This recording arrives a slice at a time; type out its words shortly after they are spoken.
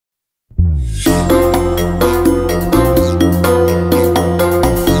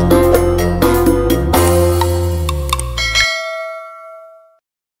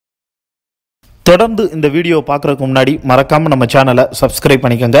தொடர்ந்து இந்த வீடியோ பார்க்கறதுக்கு முன்னாடி மறக்காம நம்ம சேனலை சப்ஸ்கிரைப்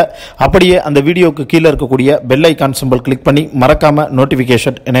பண்ணிக்கங்க. அப்படியே அந்த வீடியோக்கு கீழே இருக்கக்கூடிய பெல் ஐகான் சிம்பல் கிளிக் பண்ணி மறக்காம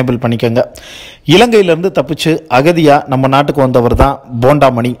நோட்டிஃபிகேஷன் எனேபிள் பண்ணிக்கங்க. இலங்கையிலிருந்து தப்பிச்சு அகதியா நம்ம நாட்டுக்கு வந்தவர் தான்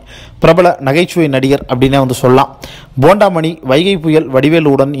போண்டாமணி. பிரபல நகைச்சுவை நடிகர் அப்படின்னே சொல்லலாம். போண்டாமணி வைகை புயல்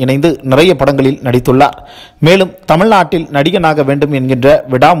வடிவேலுடன் இணைந்து நிறைய படங்களில் நடித்துள்ளார். மேலும் தமிழ்நாட்டில் நடிகனாக வேண்டும் என்கின்ற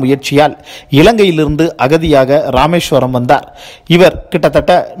விடாமுயற்சியால் இலங்கையிலிருந்து அகதியாக ராமேஸ்வரம் வந்தார். இவர்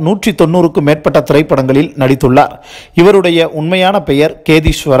கிட்டத்தட்ட 190க்கும் மேற்பட்ட திரைப்படங்களில் நடித்துள்ளார். இவருடைய உண்மையான பெயர்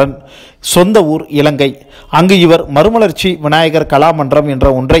கேதீஸ்வரன். சொந்த ஊர் இலங்கை. அங்கு இவர் மறுமலர்ச்சி விநாயகர் கலாமன்றம் என்ற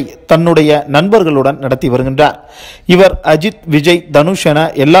ஒன்றை தன்னுடைய நண்பர்களுடன் நடத்தி வருகின்றார். இவர் அஜித், விஜய், தனுஷ் என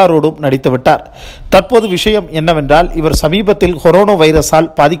எல்லாரோடும் நடித்துவிட்டார். தற்போது விஷயம் என்னவென்றால், இவர் சமீபத்தில் கொரோனா வைரஸால்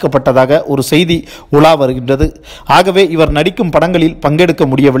பாதிக்கப்பட்டதாக ஒரு செய்தி உலா வருகின்றது. ஆகவே இவர் நடிக்கும் படங்களில் பங்கெடுக்க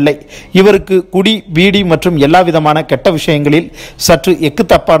முடியவில்லை. இவருக்கு குடி, பீடி மற்றும் எல்லா விதமான கெட்ட விஷயங்களில் சற்று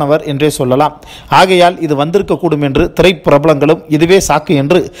எக்குத்தப்பானவர் என்றே சொல்லலாம். ஆகையால் இது வந்திருக்கக்கூடும் என்று திரைப்பிரபலங்களும் இதுவே சாக்கு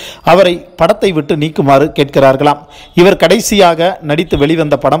என்று அவரை படத்தை விட்டு நீக்குமாறு கேட்கிறார்களாம். இவர் கடைசியாக நடித்து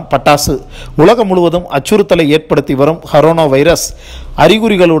வெளிவந்த படம் பட்டாசு. உலகம் முழுவதும் அச்சுறுத்தலை ஏற்படுத்தி வரும் கொரோனா வைரஸ்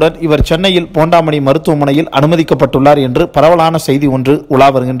அறிகுறிகளுடன் இவர் சென்னையில் போண்டாமணி மருத்துவமனையில் அனுமதிக்கப்பட்டுள்ளார் என்று பரவலான செய்தி ஒன்று உலா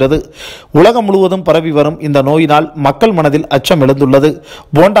வருகின்றது. உலகம் முழுவதும் பரவி வரும் இந்த நோயினால் மக்கள் மனதில் அச்சம் எழுந்துள்ளது.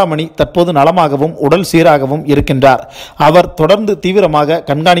 போண்டாமணி தற்போது நலமாகவும் உடல் சீராகவும் இருக்கின்றார். அவர் தொடர்ந்து தீவிரமாக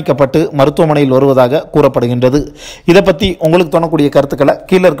கண்காணிக்கப்பட்டு மருத்துவமனையில் வருவதாக கூறப்படுகின்றது. இதை பற்றி உங்களுக்கு தோணக்கூடிய கருத்துக்களை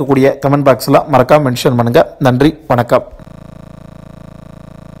கீழே இருக்கக்கூடிய கமெண்ட் பாக்ஸில் மறக்காம மென்ஷன் பண்ணுங்க. நன்றி, வணக்கம்.